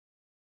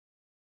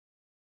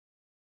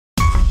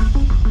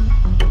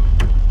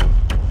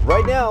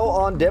now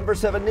on Denver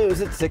 7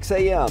 News at 6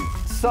 a.m.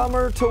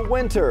 Summer to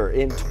winter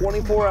in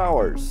 24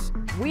 hours.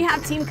 We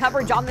have team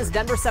coverage on this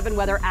Denver 7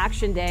 Weather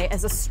Action Day.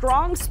 As a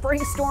strong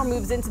spring storm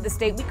moves into the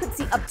state, we could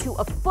see up to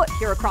a foot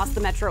here across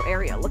the metro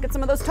area. Look at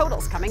some of those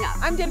totals coming up.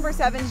 I'm Denver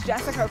 7's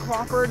Jessica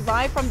Crawford,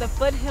 live from the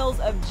foothills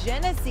of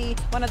Genesee,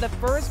 one of the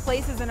first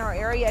places in our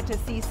area to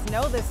see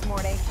snow this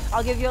morning.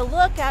 I'll give you a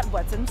look at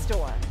what's in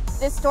store.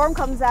 This storm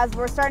comes as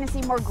we're starting to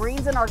see more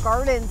greens in our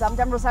gardens. I'm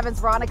Denver 7's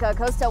Veronica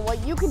Acosta.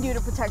 What you can do to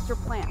protect your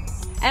plants.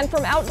 And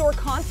from outdoor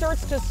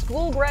concerts to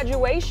school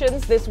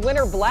graduations, this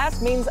winter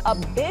blast means a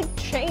big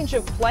change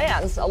of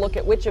plans. A look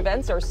at which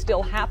events are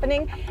still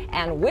happening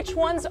and which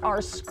ones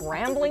are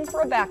scrambling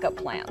for a backup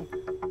plan.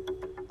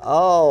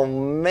 Oh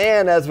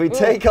man, as we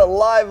take a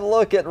live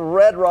look at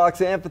Red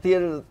Rocks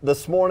Amphitheater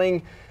this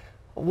morning,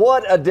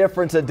 what a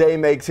difference a day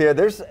makes here.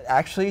 There's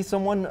actually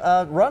someone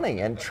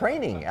running and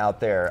training out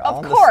there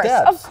on the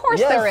steps. Of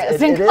course there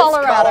is in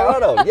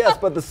Colorado. Yes,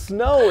 but the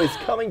snow is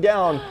coming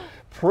down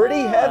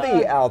pretty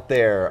heavy out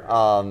there.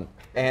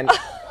 And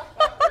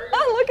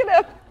look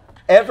at him.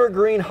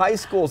 Evergreen High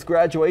School's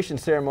graduation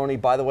ceremony,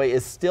 by the way,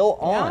 is still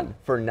on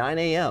for 9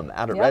 a.m.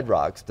 out at Red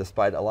Rocks,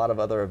 despite a lot of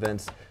other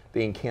events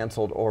being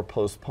canceled or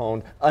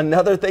postponed.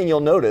 Another thing you'll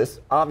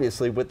notice,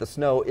 obviously, with the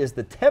snow is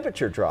the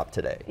temperature drop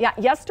today. Yeah,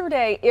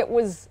 yesterday it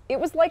was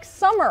like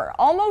summer,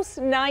 almost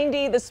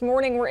 90. This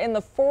morning we're in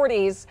the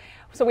 40s.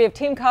 So we have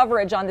team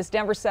coverage on this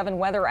Denver 7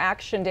 Weather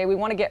Action Day. We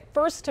want to get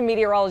first to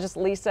meteorologist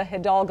Lisa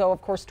Hidalgo,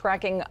 of course,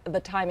 tracking the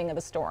timing of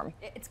the storm.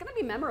 It's going to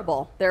be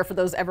memorable there for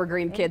those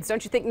Evergreen kids,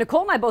 don't you think?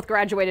 Nicole and I both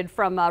graduated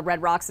from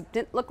Red Rocks. It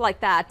didn't look like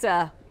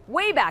that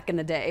way back in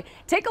the day.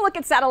 Take a look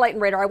at satellite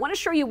and radar. I want to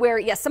show you where,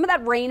 yes, some of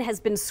that rain has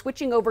been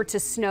switching over to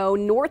snow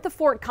north of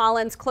Fort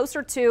Collins,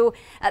 closer to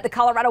the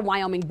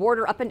Colorado-Wyoming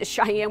border, up into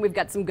Cheyenne. We've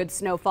got some good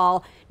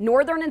snowfall.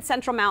 Northern and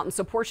central mountains,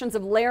 so portions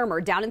of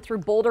Larimer down and through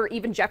Boulder,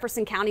 even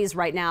Jefferson counties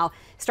right now,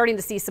 starting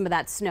to see some of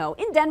that snow.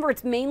 In Denver,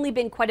 it's mainly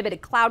been quite a bit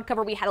of cloud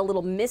cover. We had a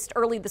little mist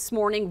early this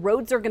morning.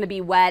 Roads are going to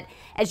be wet.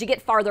 As you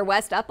get farther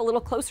west, up a little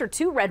closer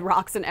to Red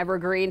Rocks and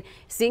Evergreen,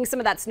 seeing some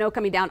of that snow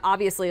coming down,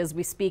 obviously, as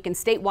we speak. And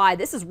statewide,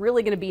 this is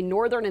really going to be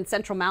northern and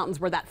central mountains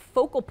where that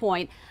focal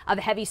point of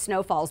heavy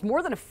snowfalls,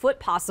 more than a foot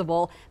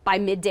possible by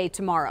midday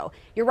tomorrow.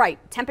 You're right,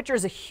 temperature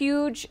is a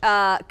huge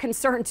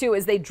concern too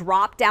as they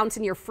drop down to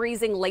near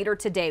freezing later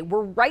today.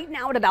 We're right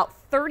now at about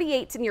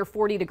 38 to near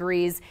 40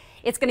 degrees.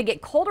 It's going to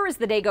get colder as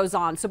the day goes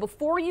on. So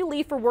before you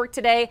leave for work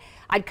today,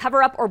 I'd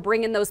cover up or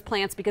bring in those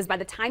plants because by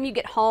the time you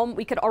get home,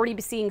 we could already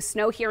be seeing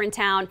snow here in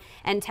town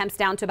and temps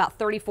down to about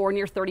 34,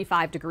 near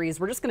 35 degrees.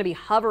 We're just going to be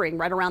hovering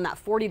right around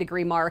that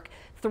 40-degree mark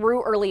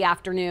through early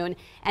afternoon,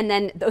 and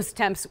then those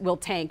temps will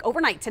tank.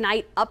 Overnight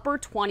tonight, upper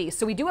 20s.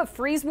 So we do have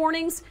freeze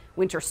warnings,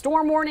 winter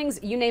storm warnings,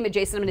 you name it,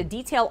 Jason. I'm going to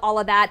detail all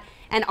of that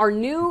and our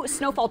new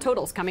snowfall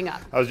totals coming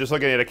up. I was just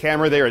looking at a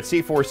camera there at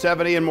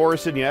C470 in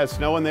Morrison. Yeah,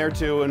 snow in there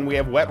too, and we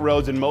have wet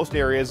roads in most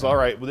areas. All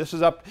right, well, this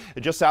is up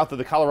just south of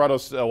the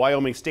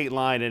Colorado-Wyoming state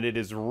line, and it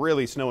is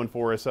really snowing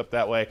for us up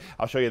that way.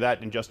 I'll show you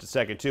that in just a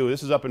second too.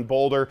 This is up in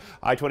Boulder,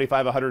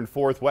 I-25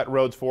 104th, wet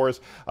roads for us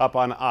up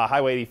on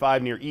Highway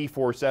 85 near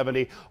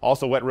E470.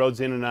 Also wet roads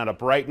in and out of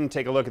Brighton.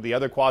 Take a look at the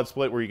other quad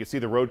split where you can see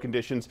the road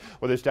conditions,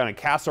 whether it's down in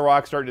Castle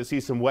Rock, starting to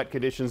see some wet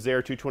conditions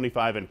there,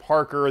 225 in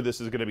Parker.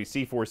 This is going to be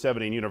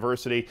C470 in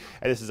University,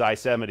 and this is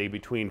I-70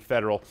 between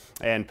Federal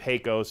and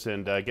Pecos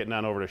and getting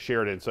on over to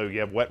Sheridan. So you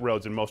have wet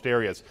roads in most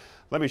areas.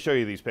 Let me show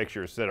you these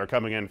pictures that are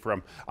coming in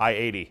from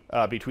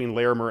I-80 between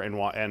Larimer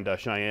and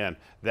Cheyenne.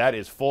 That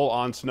is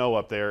full-on snow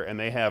up there, and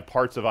they have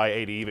parts of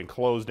I-80 even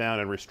closed down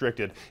and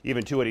restricted.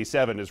 Even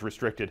 287 is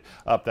restricted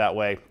up that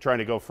way, trying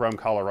to go from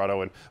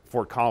Colorado and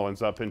Fort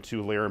Collins up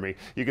into Laramie.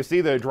 You can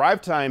see the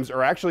drive times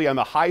are actually on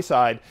the high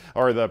side,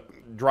 or the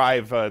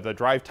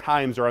drive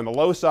times are on the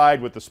low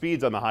side with the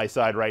speeds on the high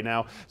side right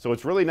now. So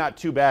it's really not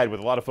too bad with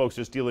a lot of folks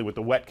just dealing with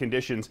the wet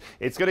conditions.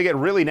 It's going to get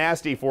really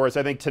nasty for us,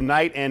 I think,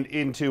 tonight and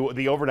into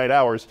the overnight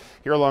hours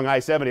here along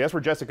I-70. That's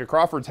where Jessica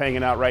Crawford's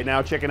hanging out right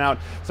now, checking out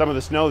some of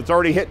the snow that's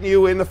already hitting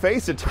you in the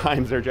face at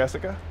times there,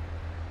 Jessica.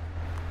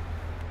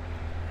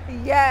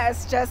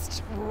 Yes,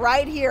 just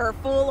right here,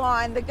 full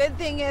on. The good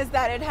thing is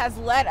that it has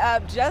let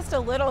up just a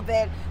little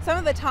bit. Some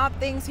of the top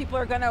things people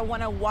are going to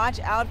want to watch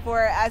out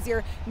for as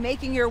you're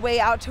making your way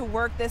out to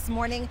work this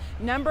morning.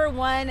 Number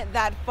one,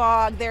 that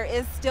fog. There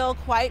is still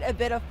quite a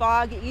bit of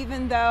fog,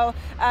 even though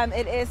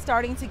it is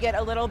starting to get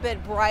a little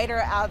bit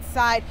brighter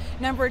outside.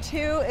 Number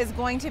two is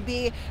going to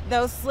be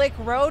those slick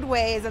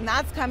roadways, and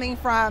that's coming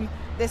from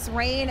this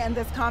rain and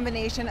this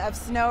combination of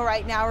snow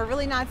right now. We're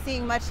really not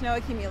seeing much snow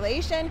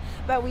accumulation,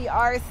 but we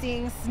are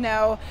seeing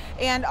snow.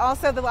 And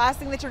also the last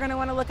thing that you're going to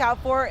want to look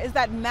out for is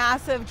that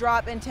massive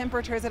drop in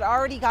temperatures. It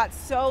already got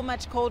so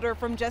much colder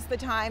from just the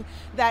time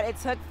that it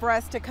took for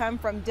us to come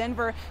from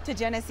Denver to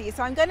Genesee.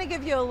 So I'm going to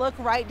give you a look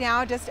right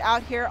now just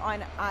out here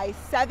on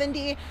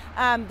I-70.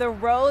 The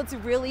roads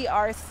really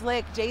are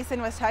slick.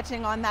 Jason was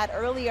touching on that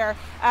earlier,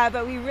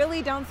 but we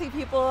really don't see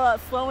people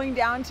slowing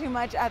down too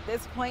much at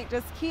this point.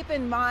 Just keep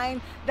in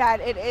mind that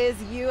it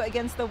is you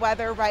against the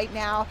weather right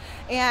now.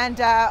 And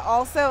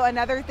also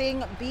another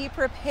thing, be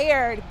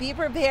prepared. Be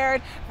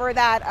prepared for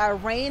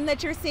that rain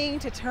that you're seeing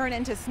to turn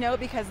into snow,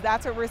 because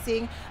that's what we're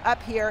seeing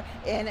up here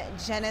in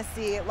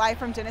Genesee. Live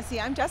from Genesee,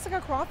 I'm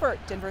Jessica Crawford,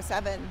 Denver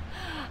 7.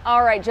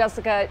 All right,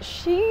 Jessica,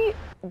 she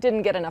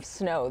didn't get enough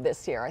snow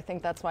this year. I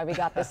think that's why we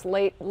got this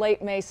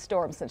late May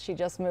storm, since she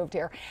just moved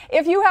here.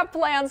 If you have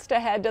plans to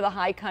head to the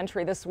high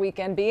country this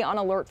weekend, be on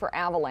alert for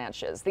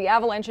avalanches. The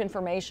Avalanche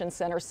Information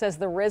Center says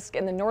the risk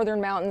in the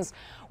northern mountains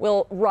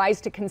will rise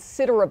to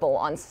considerable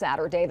on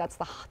Saturday. That's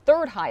the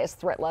third highest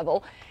threat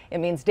level. It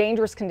means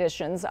dangerous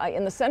conditions.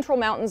 In the central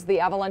mountains,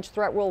 the avalanche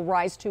threat will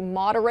rise to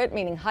moderate,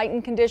 meaning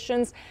heightened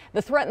conditions.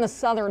 The threat in the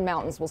southern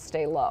mountains will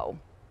stay low.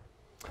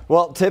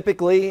 Well,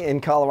 typically in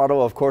Colorado,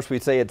 of course, we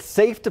say it's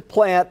safe to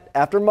plant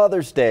after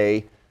Mother's Day.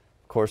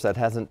 Of course, that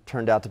hasn't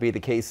turned out to be the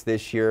case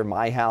this year.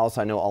 My house,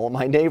 I know all of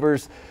my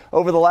neighbors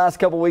over the last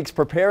couple weeks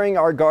preparing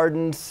our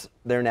gardens,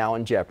 they're now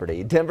in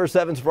jeopardy. Denver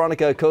 7's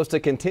Veronica Acosta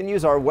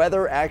continues our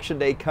Weather Action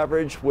Day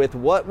coverage with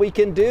what we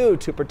can do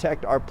to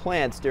protect our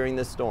plants during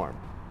this storm.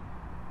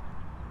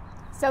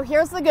 So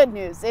here's the good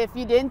news. If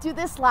you didn't do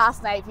this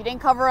last night, if you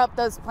didn't cover up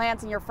those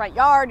plants in your front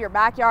yard, your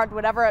backyard,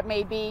 whatever it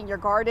may be, in your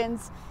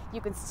gardens, you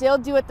can still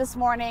do it this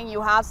morning.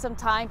 You have some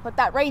time. Put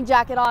that rain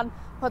jacket on,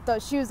 put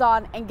those shoes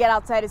on, and get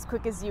outside as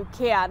quick as you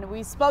can.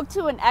 We spoke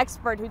to an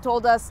expert who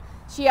told us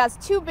she has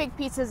two big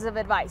pieces of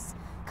advice.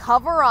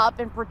 Cover up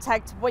and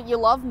protect what you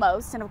love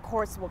most, and of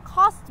course will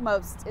cost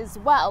most as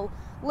well.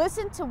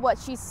 Listen to what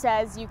she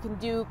says you can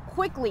do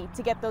quickly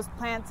to get those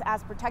plants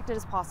as protected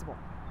as possible.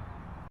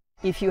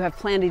 If you have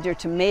planted your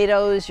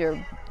tomatoes,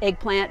 your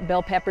eggplant,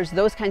 bell peppers,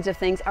 those kinds of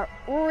things are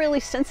really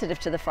sensitive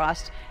to the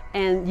frost,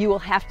 and you will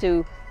have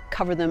to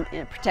cover them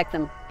and protect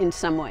them in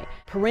some way.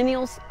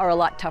 Perennials are a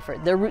lot tougher.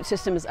 Their root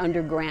system is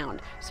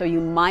underground, so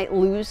you might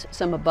lose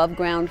some above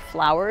ground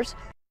flowers.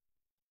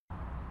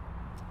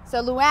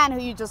 So Luann, who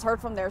you just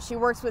heard from there, she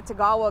works with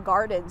Tagawa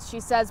Gardens.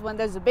 She says when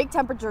there's a big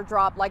temperature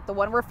drop like the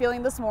one we're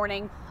feeling this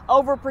morning,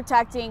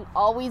 overprotecting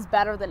always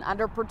better than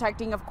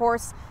underprotecting, of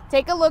course.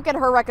 Take a look at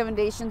her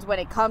recommendations when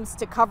it comes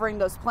to covering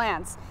those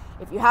plants.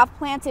 If you have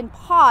plants in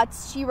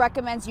pots, she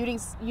recommends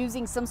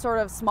using some sort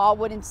of small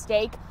wooden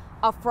stake,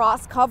 a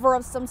frost cover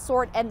of some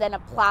sort, and then a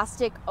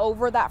plastic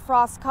over that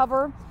frost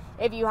cover.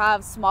 If you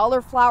have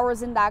smaller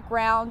flowers in that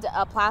ground,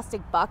 a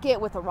plastic bucket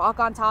with a rock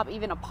on top,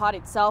 even a pot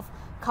itself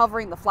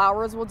covering the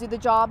flowers will do the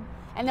job.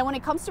 And then when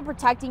it comes to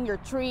protecting your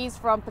trees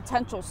from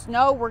potential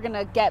snow we're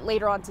gonna get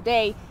later on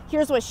today,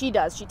 here's what she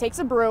does. She takes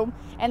a broom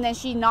and then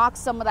she knocks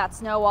some of that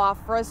snow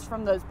off first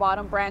from those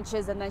bottom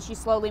branches, and then she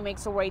slowly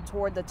makes her way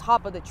toward the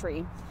top of the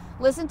tree.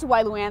 Listen to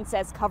why Luann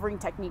says covering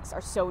techniques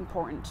are so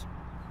important.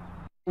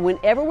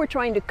 Whenever we're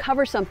trying to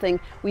cover something,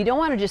 we don't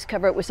want to just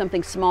cover it with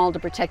something small to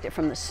protect it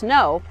from the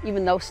snow,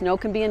 even though snow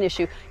can be an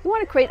issue. You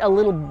want to create a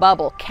little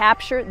bubble,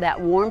 capture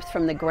that warmth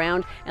from the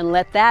ground, and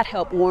let that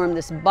help warm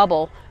this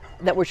bubble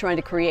that we're trying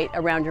to create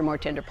around your more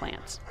tender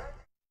plants.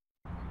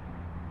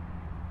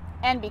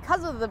 And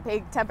because of the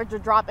big temperature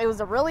drop, it was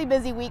a really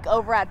busy week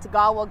over at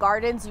Tagawa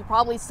Gardens. You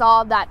probably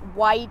saw that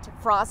white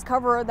frost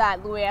cover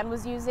that Luann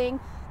was using.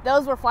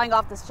 Those were flying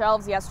off the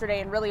shelves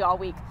yesterday and really all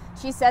week.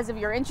 She says if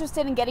you're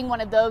interested in getting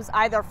one of those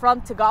either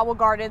from Tagawa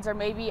Gardens or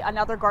maybe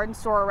another garden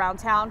store around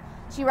town,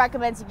 she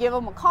recommends you give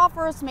them a call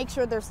first, make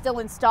sure they're still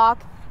in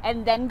stock,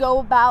 and then go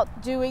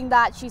about doing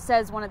that. She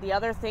says one of the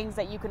other things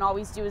that you can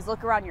always do is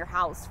look around your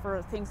house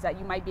for things that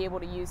you might be able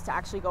to use to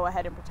actually go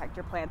ahead and protect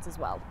your plants as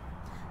well.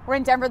 We're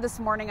in Denver this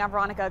morning. I'm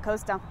Veronica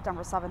Acosta,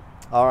 Denver 7.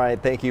 All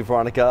right, thank you,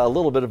 Veronica. A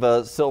little bit of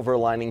a silver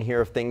lining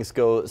here if things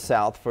go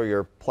south for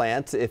your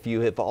plants. If you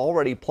have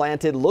already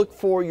planted, look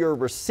for your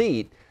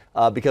receipt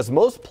because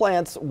most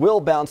plants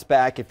will bounce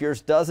back. If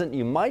yours doesn't,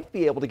 you might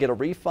be able to get a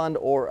refund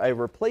or a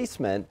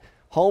replacement.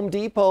 Home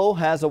Depot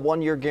has a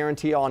 1-year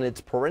guarantee on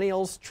its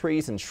perennials,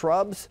 trees, and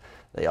shrubs.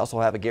 They also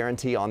have a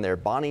guarantee on their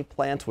Bonnie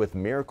plants with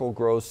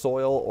Miracle-Gro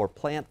soil or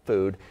plant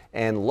food.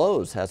 And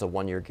Lowe's has a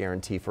 1-year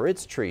guarantee for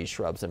its trees,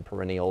 shrubs, and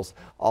perennials.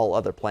 All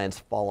other plants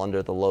fall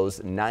under the Lowe's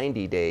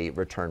 90-day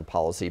return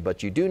policy,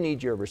 but you do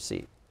need your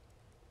receipt.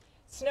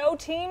 Snow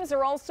teams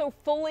are also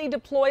fully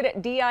deployed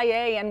at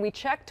DIA, and we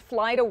checked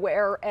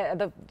FlightAware.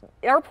 The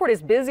airport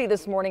is busy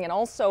this morning, and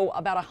also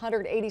about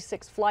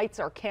 186 flights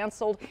are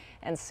canceled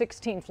and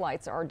 16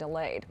 flights are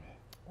delayed.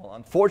 Well,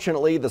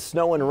 unfortunately, the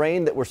snow and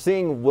rain that we're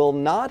seeing will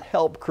not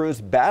help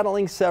crews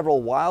battling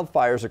several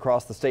wildfires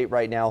across the state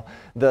right now.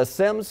 The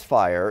Sims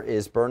fire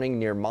is burning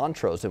near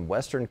Montrose in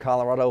western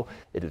Colorado.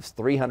 It is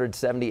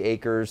 370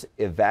 acres.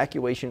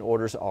 Evacuation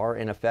orders are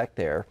in effect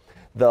there.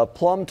 The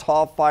Plum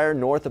Taw fire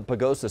north of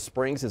Pagosa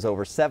Springs is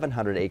over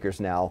 700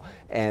 acres now,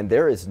 and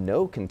there is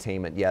no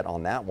containment yet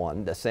on that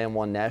one. The San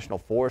Juan National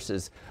Forest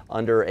is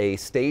under a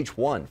stage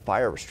 1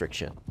 fire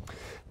restriction.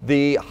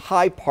 The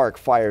High Park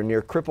fire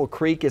near Cripple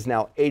Creek is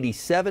now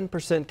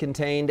 87%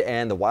 contained,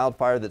 and the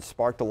wildfire that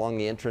sparked along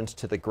the entrance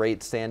to the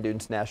Great Sand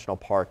Dunes National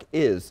Park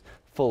is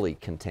fully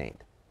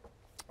contained.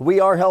 We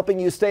are helping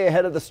you stay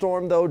ahead of the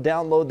storm, though.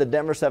 Download the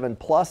Denver 7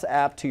 Plus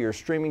app to your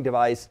streaming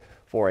device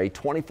for a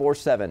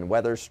 24/7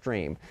 weather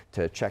stream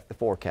to check the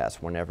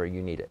forecast whenever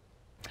you need it.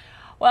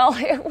 Well,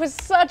 it was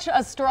such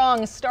a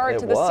strong start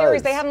to the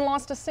series. They hadn't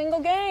lost a single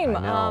game.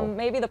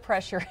 Maybe the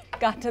pressure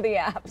got to the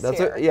Avs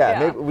here.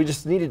 Maybe we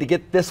just needed to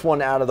get this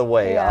one out of the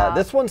way.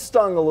 This one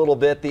stung a little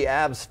bit. The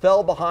Avs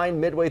fell behind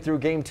midway through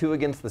Game 2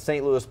 against the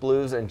St. Louis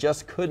Blues and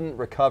just couldn't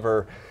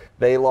recover.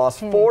 They lost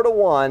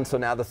 4-1, so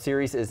now the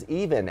series is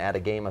even at a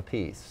game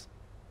apiece.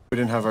 We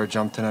didn't have our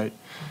jump tonight.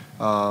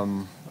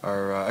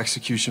 Our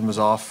execution was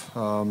off.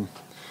 We're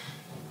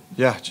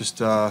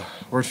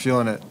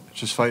feeling it.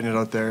 Just fighting it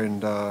out there,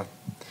 and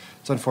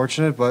it's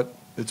unfortunate, but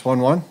it's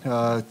 1-1.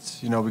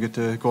 We get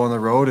to go on the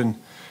road and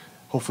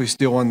hopefully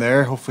steal one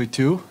there, hopefully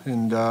two,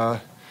 and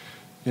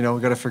we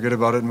got to forget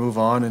about it and move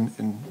on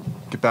and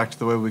get back to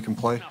the way we can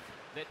play.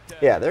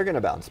 Yeah, they're going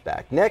to bounce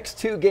back. Next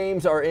 2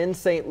 games are in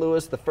St.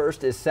 Louis. The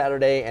first is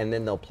Saturday, and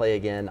then they'll play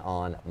again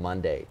on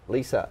Monday.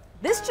 Lisa.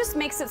 This just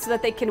makes it so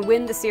that they can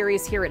win the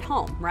series here at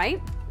home,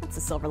 right? It's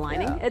a silver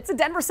lining. Yeah. It's a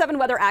Denver 7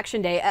 weather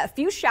action day. A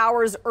few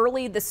showers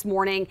early this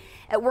morning.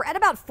 We're at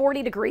about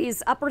 40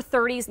 degrees, upper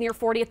 30s, near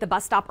 40 at the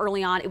bus stop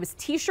early on. It was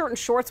t-shirt and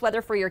shorts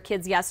weather for your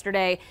kids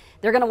yesterday.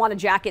 They're going to want a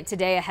jacket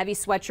today, a heavy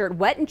sweatshirt,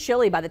 wet and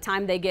chilly by the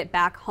time they get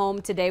back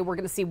home today. We're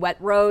going to see wet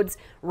roads,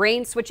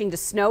 rain switching to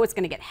snow. It's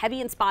going to get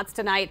heavy in spots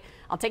tonight.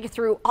 I'll take you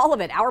through all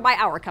of it hour by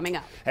hour coming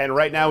up. And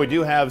right now we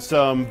do have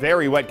some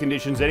very wet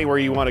conditions anywhere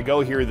you want to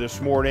go here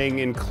this morning,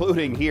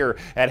 including here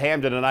at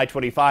Hamden and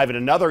I-25. And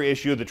another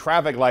issue, the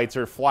traffic lights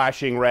are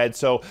flashing red,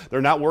 so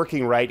they're not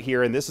working right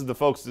here. And these are the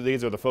folks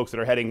that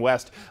are heading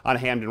west on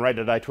Hamden right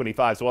at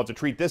I-25. So we'll have to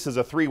treat this as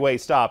a 3-way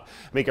stop,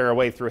 making our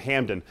way through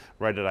Hamden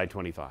right at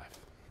I-25.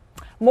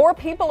 More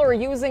people are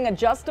using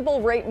adjustable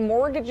rate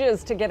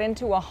mortgages to get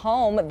into a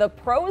home. The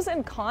pros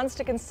and cons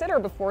to consider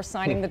before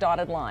signing the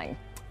dotted line.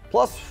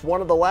 Plus,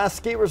 one of the last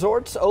ski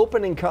resorts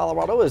open in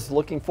Colorado is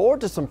looking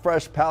forward to some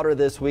fresh powder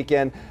this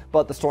weekend,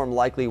 but the storm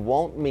likely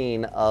won't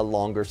mean a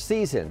longer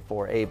season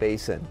for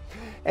A-Basin.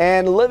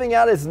 And living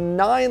out his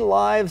 9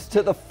 lives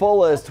to the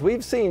fullest.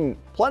 We've seen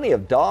plenty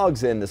of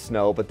dogs in the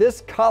snow, but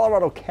this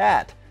Colorado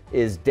cat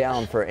is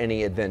down for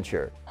any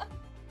adventure.